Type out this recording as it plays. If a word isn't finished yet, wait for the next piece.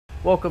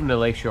Welcome to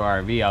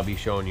Lakeshore RV. I'll be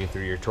showing you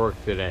through your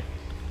torque today.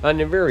 On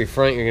the very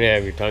front, you're going to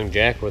have your tongue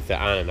jack with the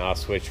on and off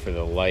switch for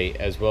the light,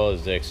 as well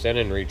as the extend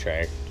and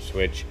retract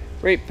switch.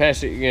 Right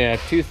past it, you're going to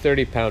have two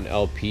 30-pound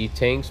LP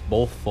tanks,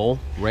 both full.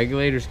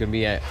 Regulator's going to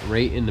be at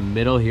right in the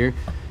middle here.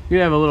 You're going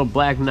to have a little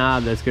black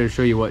knob that's going to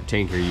show you what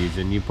tank you're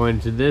using. You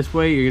point it to this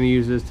way, you're going to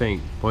use this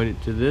tank. Point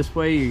it to this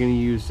way, you're going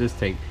to use this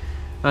tank.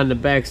 On the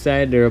back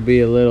side, there will be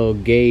a little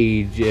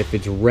gauge. If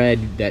it's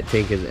red, that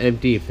tank is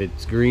empty. If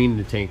it's green,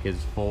 the tank is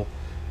full.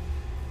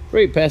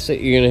 Right past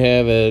it, you're going to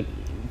have a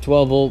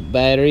 12-volt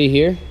battery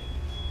here.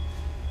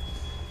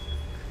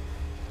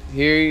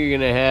 Here, you're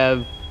going to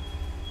have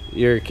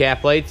your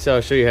cap lights.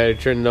 I'll show you how to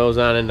turn those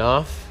on and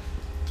off.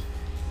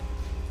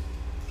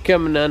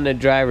 Coming on the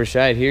driver's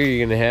side here,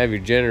 you're going to have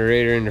your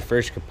generator in the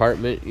first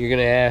compartment. You're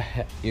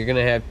going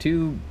to have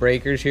two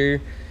breakers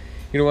here.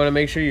 You're going to want to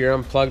make sure you're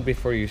unplugged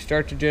before you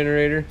start the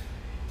generator.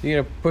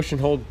 You're going to push and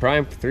hold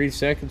prime for 3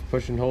 seconds,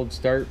 push and hold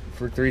start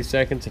for 3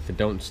 seconds. If it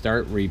don't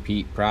start,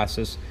 repeat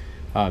process.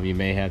 You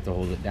may have to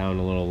hold it down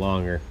a little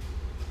longer.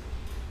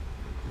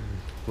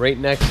 Right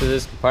next to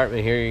this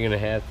compartment here, you're going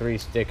to have 3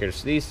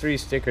 stickers. These 3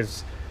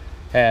 stickers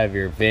have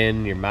your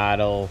VIN, your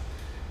model,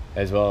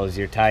 as well as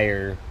your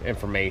tire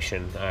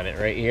information on it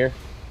right here.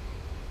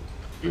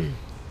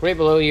 Right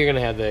below, you're going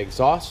to have the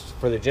exhaust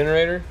for the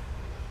generator.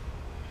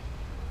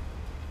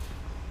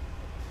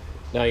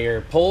 Now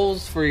your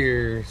poles for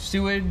your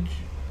sewage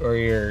or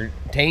your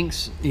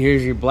tanks,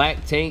 here's your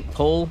black tank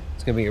pole.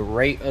 It's going to be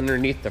right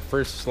underneath the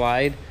first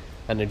slide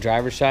on the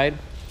driver's side.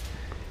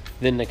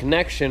 Then the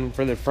connection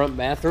for the front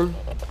bathroom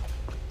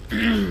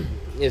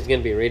is going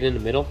to be right in the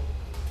middle,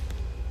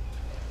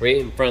 right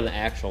in front of the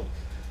axle.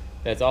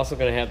 That's also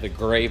going to have the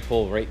gray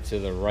pole right to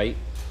the right.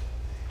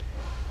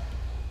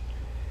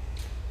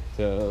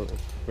 So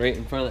right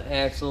in front of the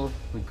axle,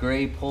 the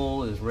gray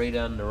pole is right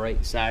on the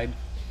right side.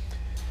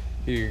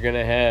 You're going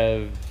to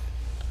have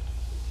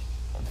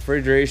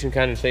refrigeration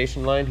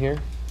condensation line here.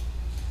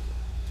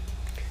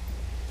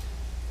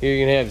 Here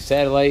you're going to have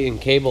satellite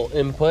and cable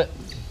input.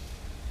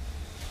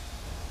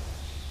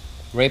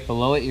 Right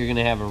below it, you're going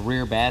to have a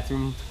rear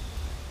bathroom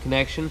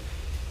connection.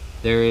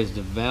 There is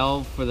the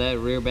valve for that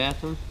rear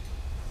bathroom.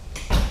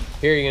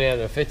 Here you're going to have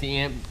the 50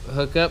 amp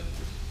hookup,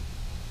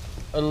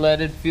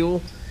 unleaded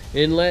fuel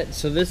inlet.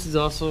 So this is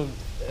also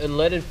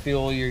unleaded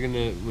fuel. You're going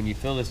to, when you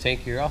fill this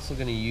tank, you're also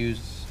going to use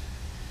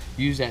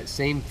that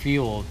same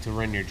fuel to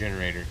run your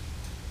generator.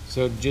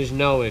 So just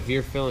know, if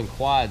you're filling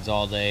quads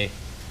all day,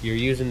 you're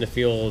using the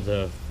fuel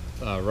to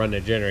run the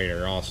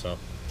generator also.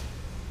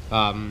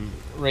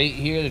 Right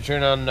here, to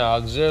turn on the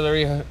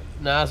auxiliary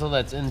nozzle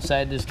that's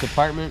inside this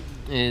compartment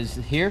is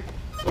here.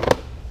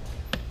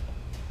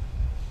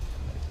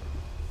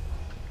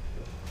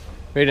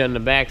 Right on the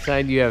back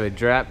side, you have a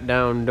drop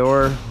down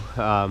door,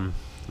 the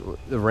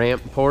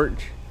ramp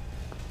porch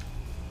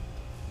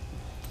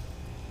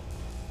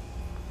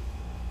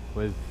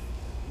with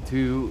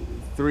 2,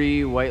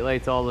 3 white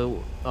lights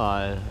all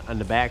on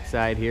the back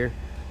side here.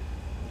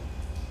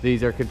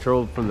 These are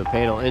controlled from the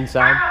panel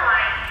inside. Marble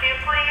line 2,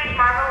 please.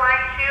 Marble line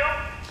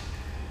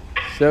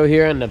 2. So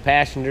here on the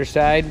passenger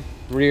side,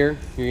 rear,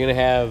 you're going to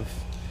have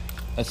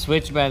a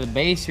switch by the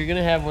base. You're going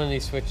to have one of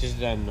these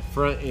switches on the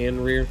front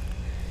and rear.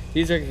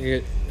 These are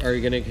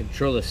going to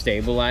control the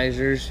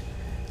stabilizers.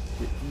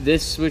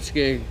 This switch is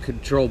going to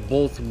control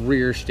both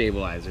rear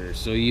stabilizers.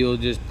 So you'll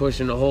just push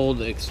and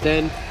hold,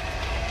 extend.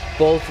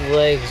 Both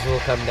legs will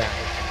come down.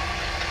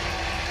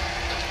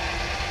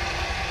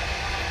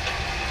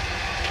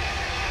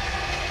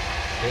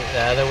 The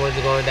other one's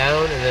going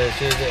down, and then as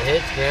soon as it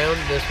hits ground,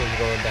 this one's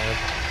going down.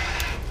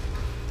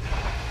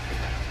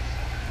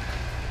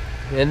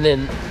 And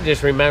then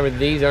just remember,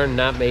 these are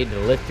not made to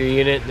lift your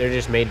unit, they're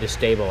just made to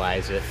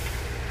stabilize it.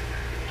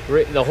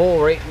 The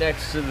hole right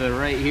next to the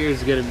right here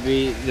is going to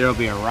be, there'll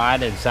be a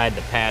rod inside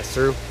the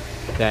pass-through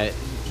that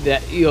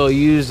you'll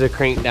use to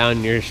crank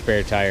down your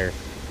spare tire.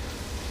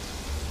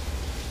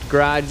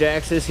 Garage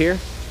access here.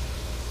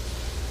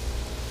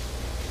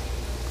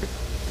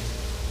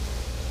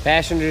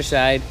 Passenger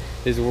side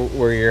is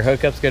where your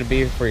hookup's going to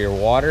be for your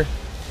water.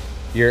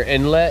 Your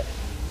inlet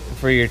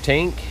for your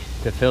tank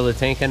to fill the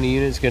tank on the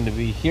unit is going to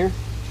be here.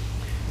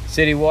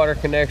 City water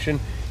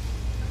connection,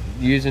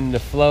 using the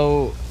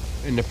flow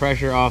and the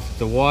pressure off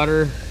the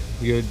water,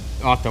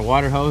 off the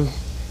water hose,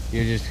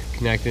 you just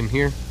connect in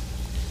here.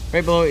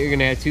 Right below it, you're going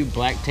to have 2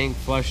 black tank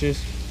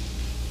flushes,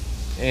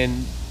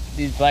 and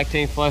these black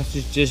tank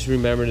flushes, just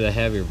remember to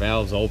have your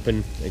valves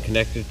open and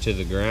connected to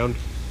the ground.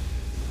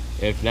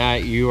 If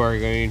not, you are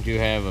going to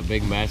have a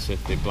big mess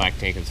if the black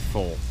tank is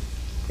full,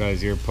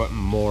 because you're putting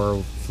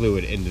more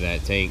fluid into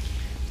that tank.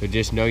 So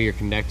just know you're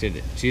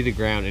connected to the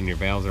ground and your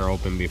valves are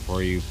open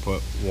before you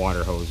put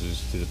water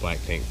hoses to the black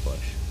tank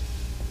flush.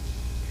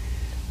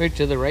 Right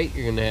to the right,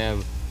 you're going to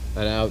have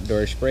an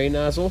outdoor spray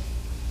nozzle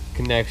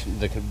connection.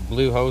 The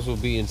blue hose will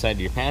be inside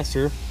your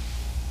pass-through.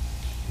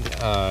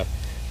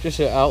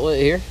 Just an outlet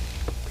here.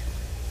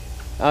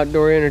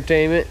 Outdoor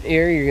entertainment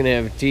here, you're going to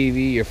have a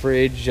TV, your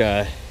fridge,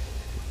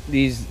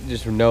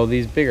 just know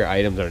these bigger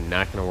items are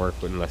not going to work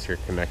unless you're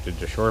connected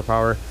to shore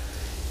power.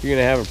 You're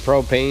going to have a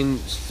propane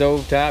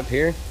stove top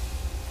here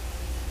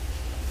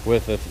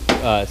with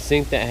a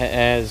sink that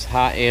has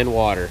hot and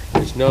water.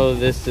 Just know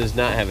this does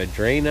not have a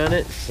drain on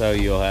it, so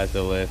you'll have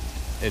to lift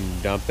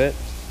and dump it.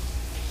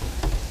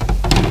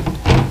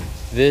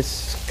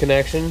 This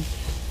connection,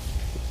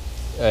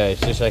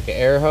 it's just like an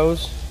air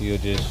hose. You'll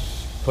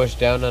just push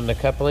down on the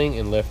coupling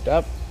and lift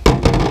up.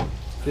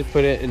 Just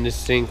put it in the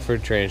sink for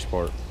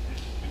transport.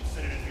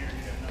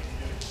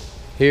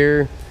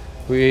 Here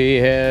we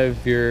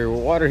have your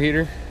water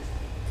heater.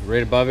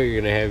 Right above it,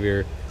 you're gonna have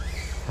your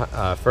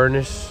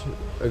furnace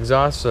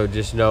exhaust. So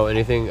just know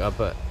anything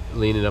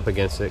leaning up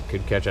against it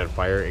could catch on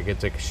fire. It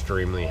gets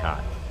extremely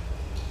hot.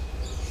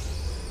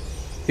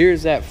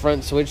 Here's that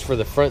front switch for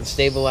the front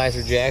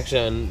stabilizer jacks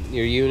on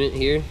your unit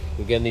here.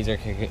 Again, these are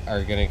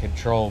gonna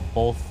control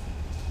both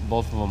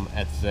of them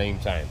at the same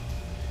time.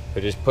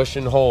 But just push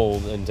and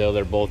hold until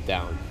they're both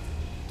down.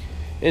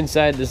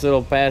 Inside this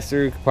little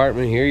pass-through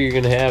compartment here, you're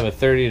going to have a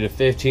 30 to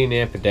 15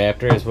 amp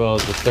adapter as well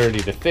as a 30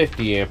 to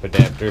 50 amp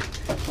adapter.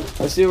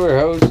 Let's see where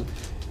hose.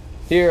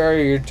 Here are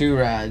your two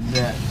rods.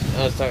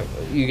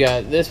 You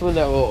got this one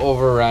that will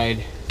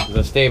override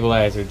the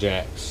stabilizer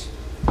jacks.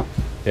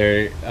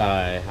 They're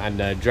on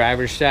the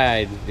driver's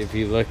side. If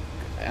you look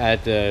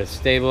at the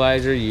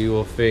stabilizer, you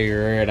will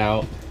figure it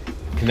out.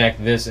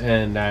 Connect this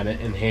end on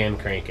it and hand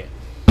crank it.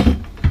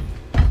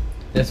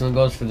 This one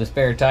goes for the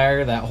spare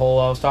tire, that hole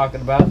I was talking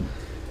about.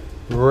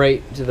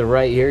 Right to the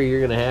right here, you're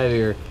going to have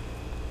your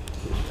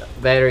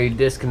battery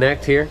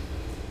disconnect here.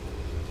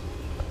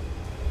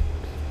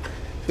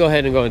 Go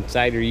ahead and go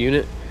inside your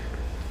unit.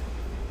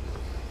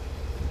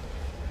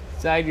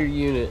 Inside your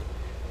unit,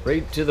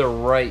 right to the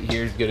right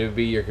here is going to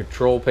be your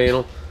control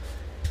panel.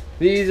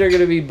 These are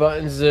going to be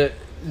buttons that,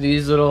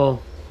 these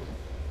little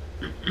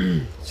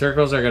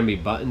circles are going to be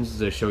buttons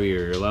to show you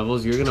your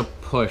levels. You're going to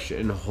push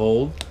and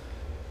hold,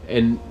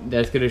 and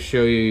that's going to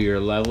show you your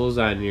levels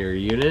on your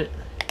unit.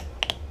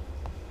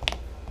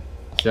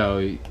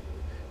 So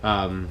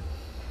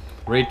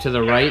right to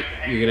the right,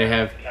 you're going to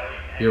have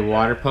your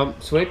water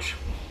pump switch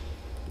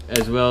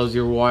as well as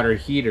your water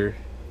heater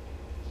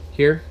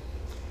here.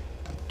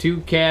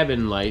 Two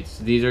cabin lights.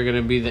 These are going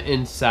to be the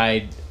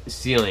inside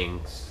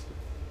ceilings.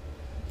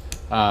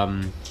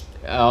 All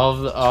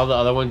the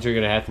other ones you're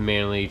going to have to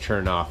manually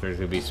turn off. There's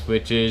going to be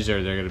switches,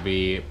 or they're going to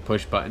be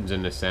push buttons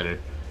in the center.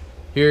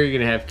 Here you're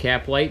going to have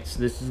cap lights.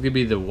 This is going to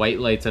be the white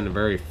lights on the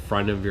very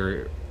front of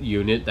your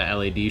unit, the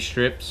LED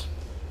strips.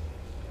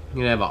 You're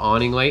going to have an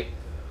awning light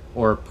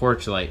or a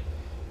porch light.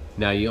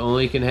 Now you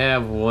only can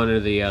have one or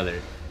the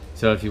other.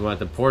 So if you want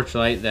the porch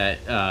light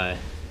that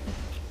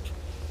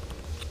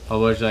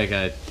almost like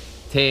a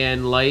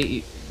tan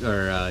light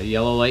or a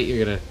yellow light,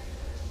 you're going to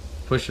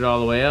push it all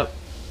the way up.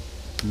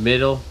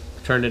 Middle,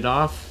 turn it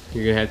off.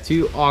 You're going to have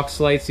two aux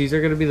lights. These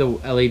are going to be the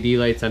LED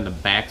lights on the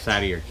back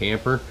side of your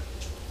camper.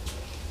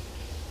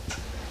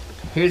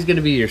 Here's going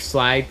to be your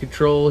slide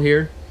control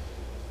here.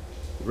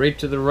 Right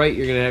to the right,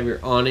 you're going to have your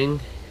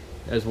awning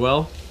as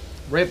well.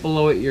 Right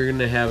below it, you're going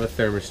to have a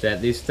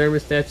thermostat. These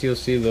thermostats you'll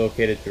see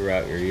located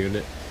throughout your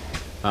unit,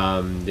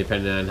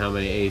 depending on how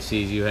many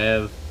ACs you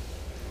have.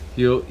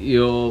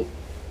 You'll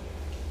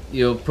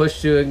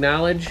push to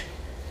acknowledge.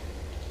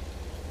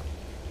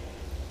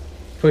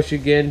 Push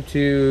again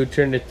to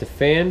turn it to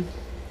fan.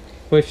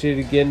 Push it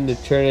again to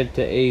turn it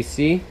to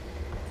AC.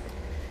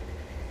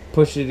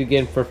 Push it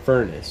again for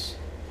furnace.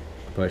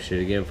 Push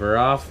it again for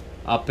off,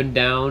 up and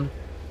down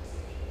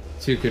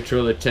to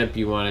control the temp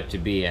you want it to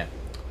be at.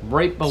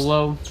 Right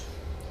below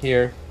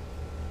here,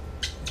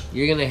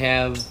 you're going to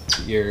have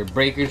your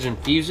breakers and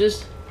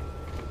fuses.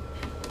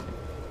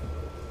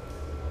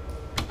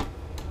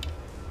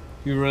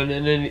 You run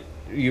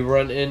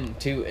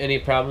into any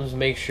problems,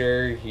 make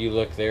sure you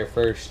look there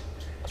first.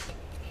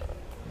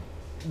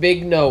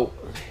 Big note,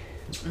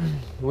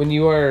 when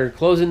you are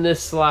closing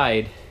this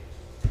slide,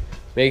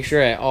 make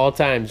sure at all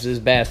times this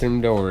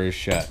bathroom door is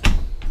shut.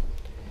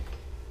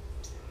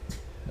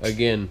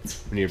 Again,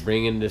 when you're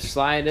bringing this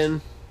slide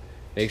in,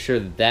 make sure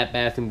that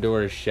bathroom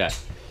door is shut.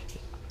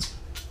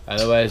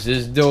 Otherwise,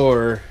 this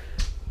door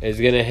is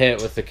going to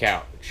hit with the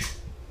couch.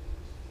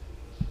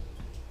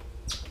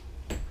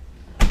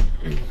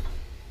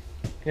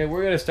 Okay,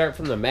 we're going to start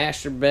from the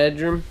master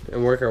bedroom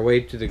and work our way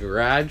to the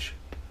garage.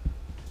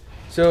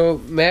 So,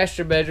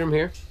 master bedroom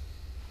here.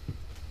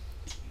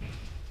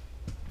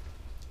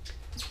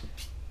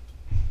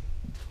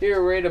 Here,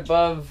 right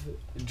above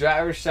the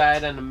driver's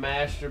side on the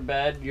master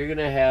bed, you're going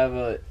to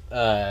have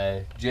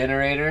a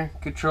generator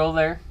control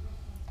there.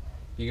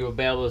 You will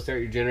be able to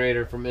start your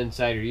generator from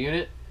inside your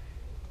unit.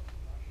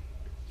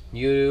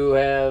 You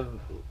have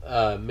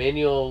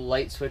manual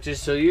light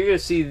switches, so you're going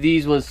to see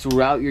these ones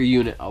throughout your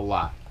unit a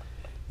lot.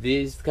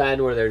 These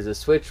kind where there's a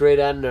switch right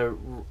on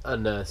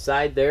the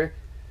side there.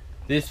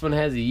 This one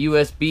has a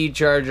USB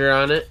charger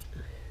on it.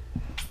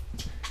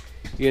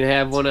 You're gonna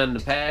have one on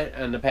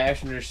the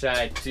passenger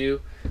side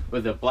too,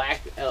 with a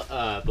black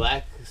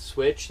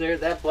switch there.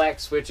 That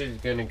black switch is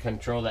gonna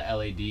control the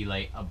LED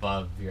light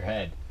above your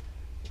head.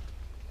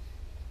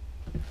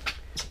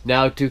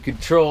 Now to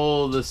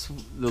control the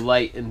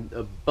light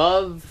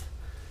above,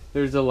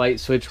 there's a light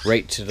switch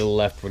right to the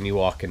left when you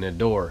walk in the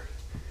door.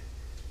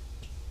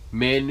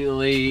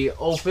 Manually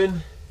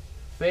open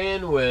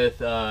fan with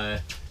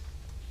fan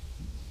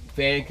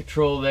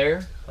control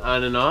there,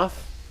 on and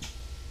off.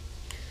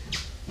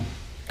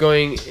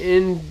 Going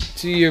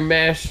into your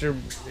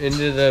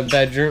into the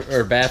bedroom,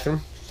 or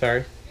bathroom,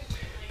 sorry.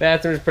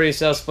 Bathroom is pretty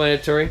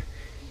self-explanatory.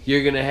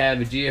 You're gonna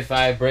have a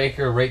GFI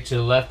breaker right to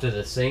the left of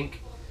the sink.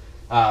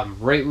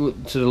 Right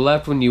to the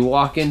left when you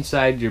walk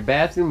inside your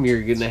bathroom,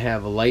 you're going to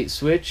have a light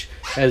switch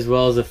as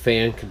well as a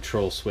fan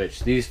control switch.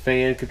 These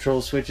fan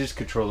control switches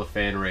control the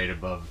fan right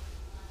above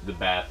the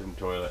bathroom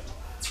toilet.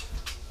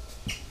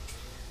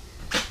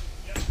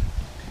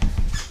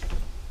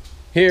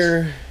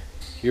 Here,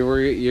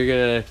 you're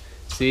going to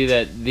see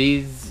that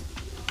these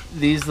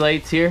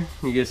lights here,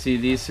 you're going to see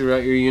these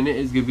throughout your unit,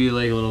 is going to be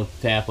like a little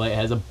tap light. It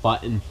has a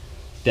button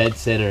dead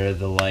center of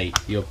the light.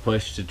 You'll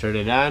push to turn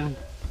it on.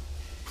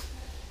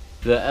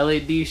 The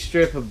LED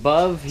strip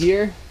above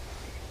here,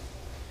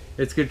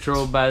 it's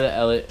controlled by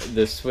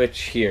the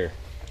switch here.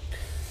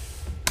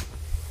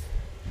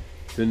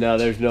 So now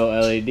there's no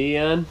LED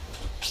on.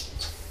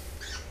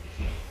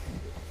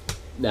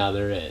 Now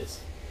there is.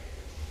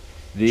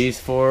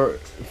 These four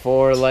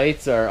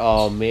lights are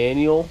all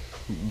manual,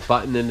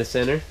 button in the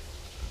center.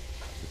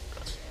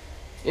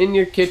 In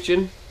your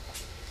kitchen,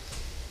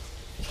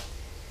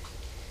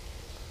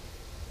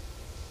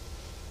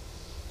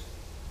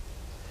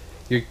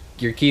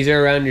 your keys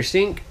are around your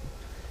sink.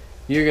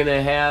 You're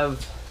gonna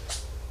have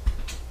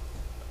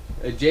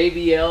a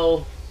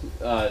JBL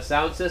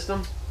sound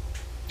system.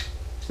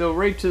 So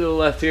right to the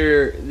left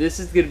here, this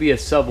is gonna be a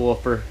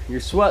subwoofer. Your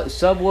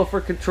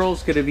subwoofer control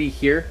is gonna be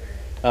here.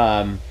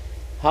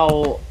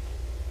 How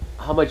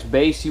much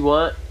bass you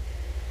want.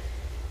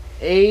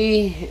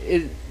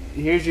 Here's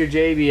your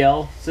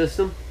JBL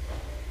system.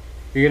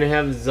 You're gonna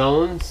have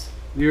zones.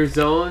 Your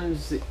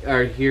zones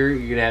are here.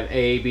 You're gonna have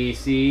A, B,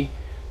 C.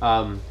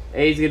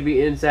 A is going to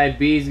be inside,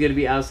 B is going to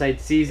be outside,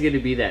 C is going to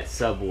be that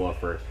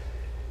subwoofer.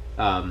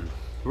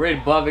 Right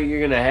above it, you're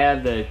going to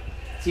have the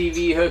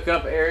TV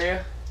hookup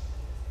area.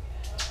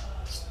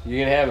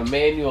 You're going to have a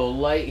manual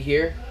light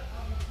here.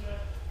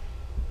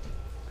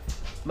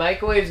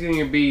 Microwave is going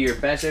to be your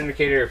best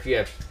indicator if you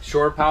have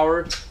shore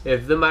power.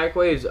 If the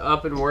microwave is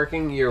up and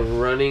working, you're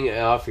running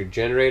off your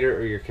generator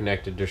or you're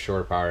connected to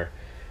shore power.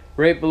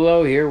 Right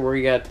below here, where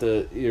you got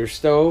your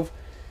stove,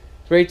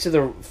 right to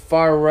the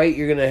far right,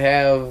 you're going to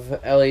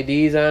have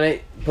LEDs on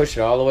it. Push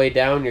it all the way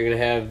down. You're going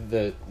to have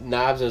the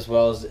knobs as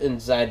well as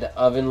inside the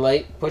oven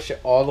light. Push it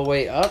all the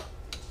way up.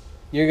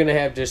 You're going to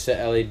have just the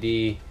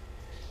LED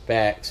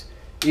backs.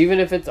 Even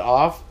if it's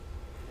off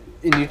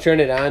and you turn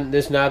it on,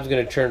 this knob's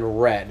going to turn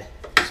red.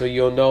 So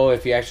you'll know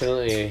if you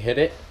accidentally hit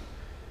it.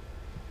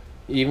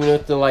 Even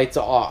if the light's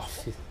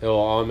off, it will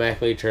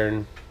automatically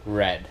turn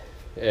red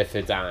if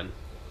it's on.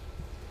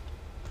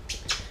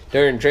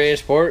 During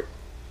transport,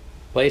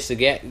 place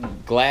the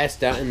glass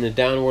down in the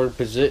downward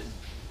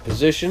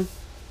position.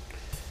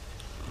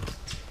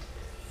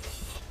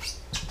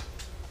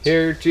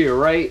 Here to your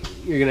right,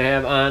 you're going to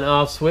have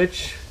on-off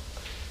switch.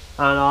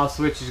 On-off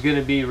switch is going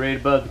to be right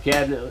above the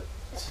cabinet.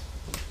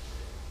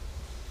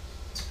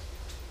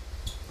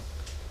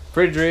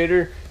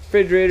 Refrigerator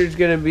is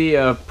going to be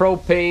a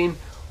propane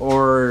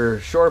or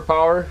shore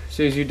power. As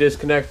soon as you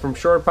disconnect from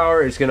shore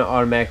power, it's going to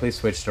automatically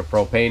switch to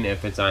propane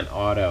if it's on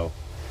auto.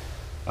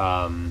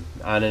 On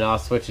and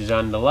off switches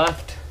on the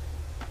left.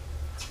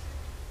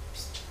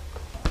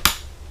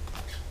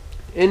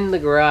 In the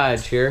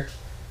garage here,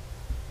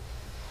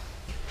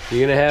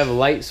 you're gonna have a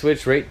light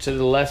switch right to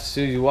the left as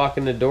soon as you walk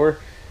in the door.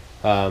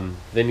 Then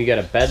you got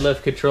a bed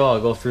lift control.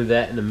 I'll go through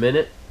that in a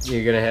minute.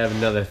 You're gonna have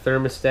another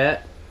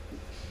thermostat.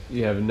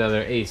 You have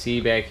another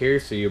AC back here,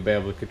 so you'll be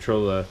able to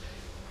control the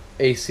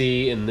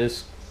AC in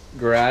this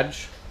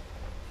garage.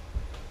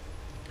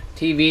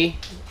 TV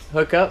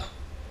hookup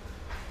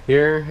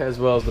here, as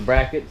well as the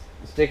bracket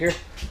sticker.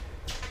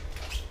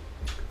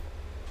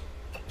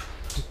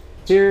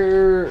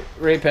 Here,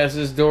 right past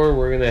this door,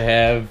 we're gonna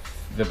have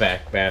the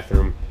back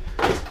bathroom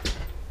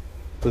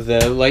with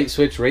the light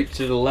switch right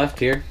to the left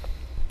here.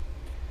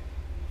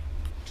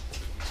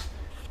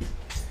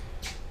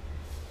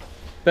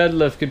 Bed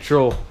lift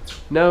control.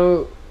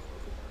 Now,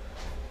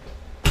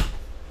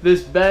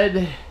 this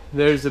bed,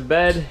 there's a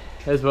bed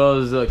as well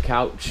as a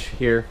couch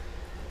here.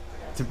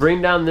 To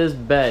bring down this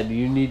bed,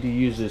 you need to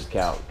use this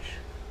couch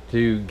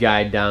to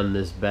guide down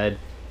this bed.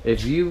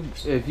 If you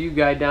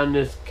guide down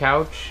this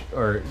couch,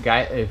 or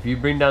if you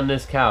bring down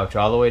this couch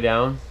all the way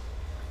down,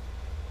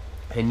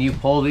 and you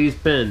pull these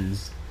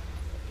pins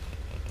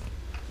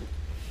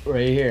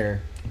right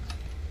here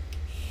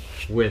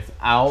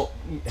without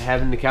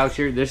having the couch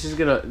here,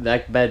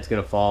 that bed's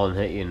gonna fall and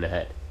hit you in the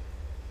head.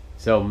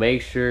 So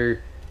make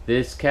sure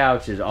this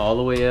couch is all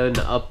the way in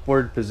the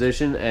upward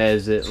position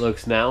as it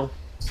looks now.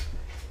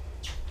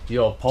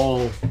 You'll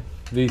pull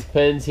these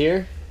pins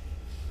here.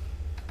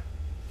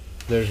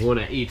 There's one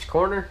at each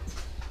corner.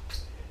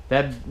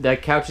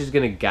 That couch is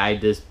gonna guide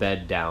this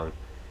bed down.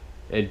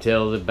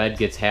 until the bed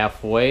gets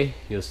halfway.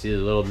 You'll see the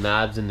little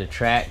knobs in the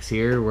tracks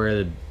here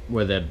where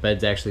the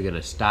bed's actually going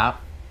to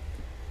stop.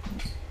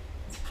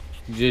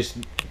 Just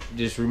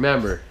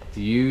remember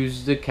to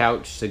use the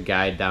couch to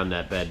guide down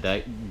that bed.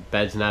 That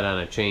bed's not on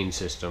a chain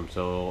system,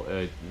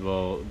 so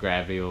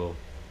gravity will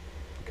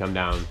come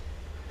down.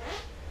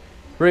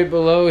 Right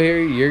below here,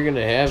 you're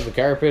gonna have the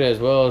carpet as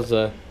well as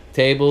a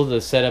table to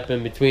set up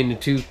in between the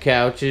two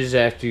couches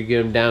after you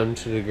get them down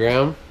to the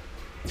ground.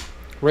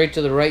 Right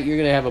to the right, you're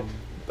gonna have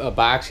a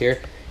box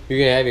here. You're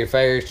gonna have your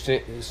fire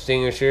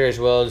extinguisher as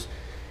well as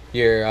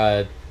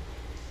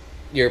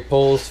your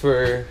poles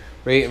for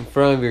right in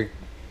front of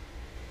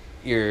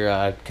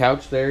your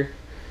couch there.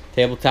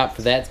 Tabletop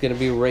for that's gonna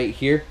be right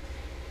here.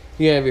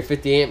 You have your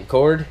 50 amp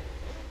cord.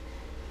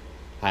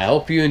 I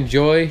hope you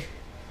enjoy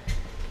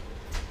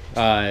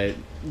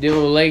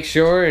dealing with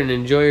Lakeshore and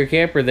enjoy your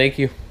camper. Thank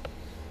you.